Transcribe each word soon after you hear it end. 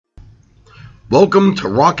Welcome to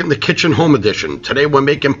Rockin' the Kitchen Home Edition. Today we're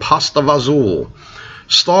making pasta fagioli.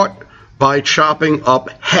 Start by chopping up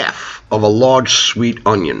half of a large sweet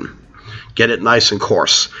onion. Get it nice and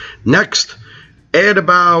coarse. Next, add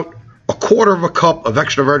about a quarter of a cup of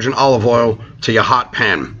extra virgin olive oil to your hot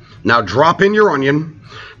pan. Now drop in your onion.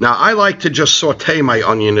 Now I like to just saute my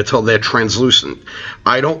onion until they're translucent.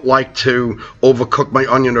 I don't like to overcook my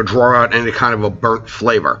onion or draw out any kind of a burnt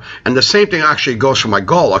flavor. And the same thing actually goes for my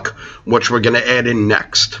garlic, which we're going to add in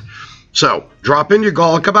next. So drop in your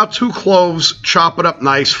garlic, about 2 cloves, chop it up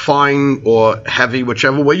nice, fine or heavy,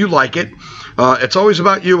 whichever way you like it. It's always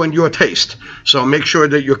about you and your taste. So make sure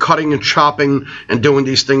that you're cutting and chopping and doing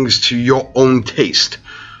these things to your own taste.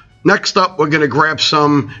 Next up, we're going to grab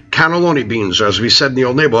some cannelloni beans, or as we said in the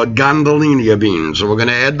old neighborhood, gondolina beans. And we're going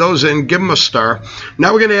to add those in, give them a stir.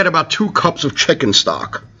 Now we're going to add about 2 cups of chicken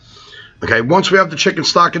stock. Okay, once we have the chicken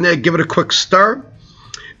stock in there, give it a quick stir.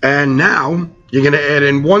 And now you're going to add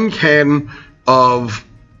in 1 can of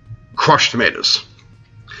crushed tomatoes.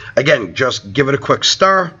 Again, just give it a quick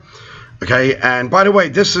stir. Okay, and by the way,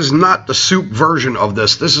 this is not the soup version of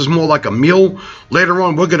this. This is more like a meal. Later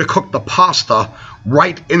on, we're going to cook the pasta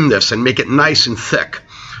right in this and make it nice and thick.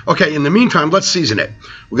 Okay, in the meantime, let's season it.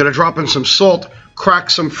 We're going to drop in some salt,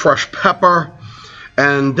 crack some fresh pepper,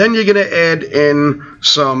 and then you're going to add in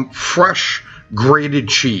some fresh grated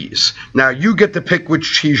cheese. Now, you get to pick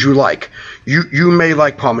which cheese you like. You may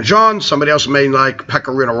like Parmesan, somebody else may like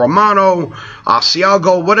Pecorino Romano,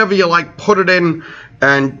 Asiago, whatever you like, put it in.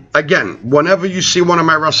 And again, whenever you see one of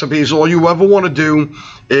my recipes, all you ever want to do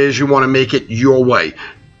is you want to make it your way.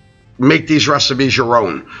 Make these recipes your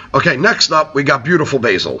own. Okay, next up, we got beautiful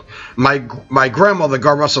basil. My grandmother,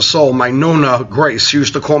 God rest her soul, my Nona Grace,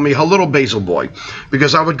 used to call me her little basil boy,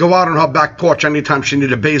 because I would go out on her back porch anytime she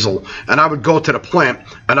needed basil, and I would go to the plant,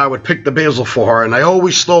 and I would pick the basil for her, and I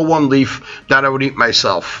always stole 1 leaf that I would eat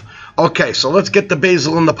myself. Okay, so let's get the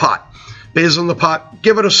basil in the pot. Basil in the pot,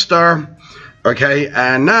 give it a stir. Okay,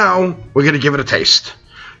 and now we're going to give it a taste.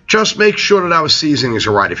 Just make sure that our seasonings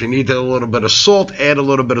are right. If you need a little bit of salt, add a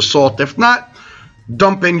little bit of salt. If not,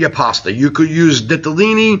 dump in your pasta. You could use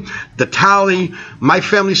ditalini, ditali. My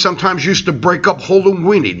family sometimes used to break up whole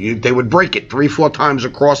linguine. They would break it 3-4 times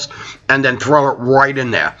across and then throw it right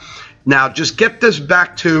in there. Now, just get this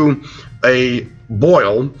back to a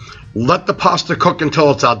boil. Let the pasta cook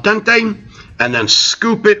until it's al dente, and then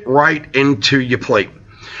scoop it right into your plate.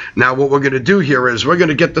 Now, what we're going to do here is we're going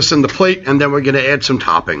to get this in the plate, and then we're going to add some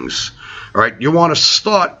toppings. All right, you want to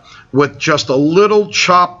start with just a little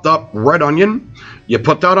chopped up red onion. You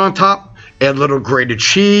put that on top, add a little grated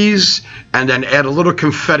cheese, and then add a little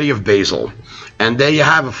confetti of basil. And there you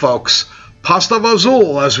have it, folks. Pasta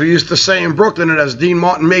fagioli, as we used to say in Brooklyn, and as Dean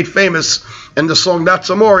Martin made famous in the song That's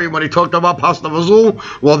Amore when he talked about pasta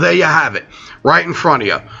fagioli. Well, there you have it, right in front of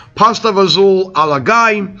you. Pasta fagioli alla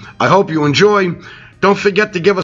Guy. I hope you enjoy. Don't forget to give us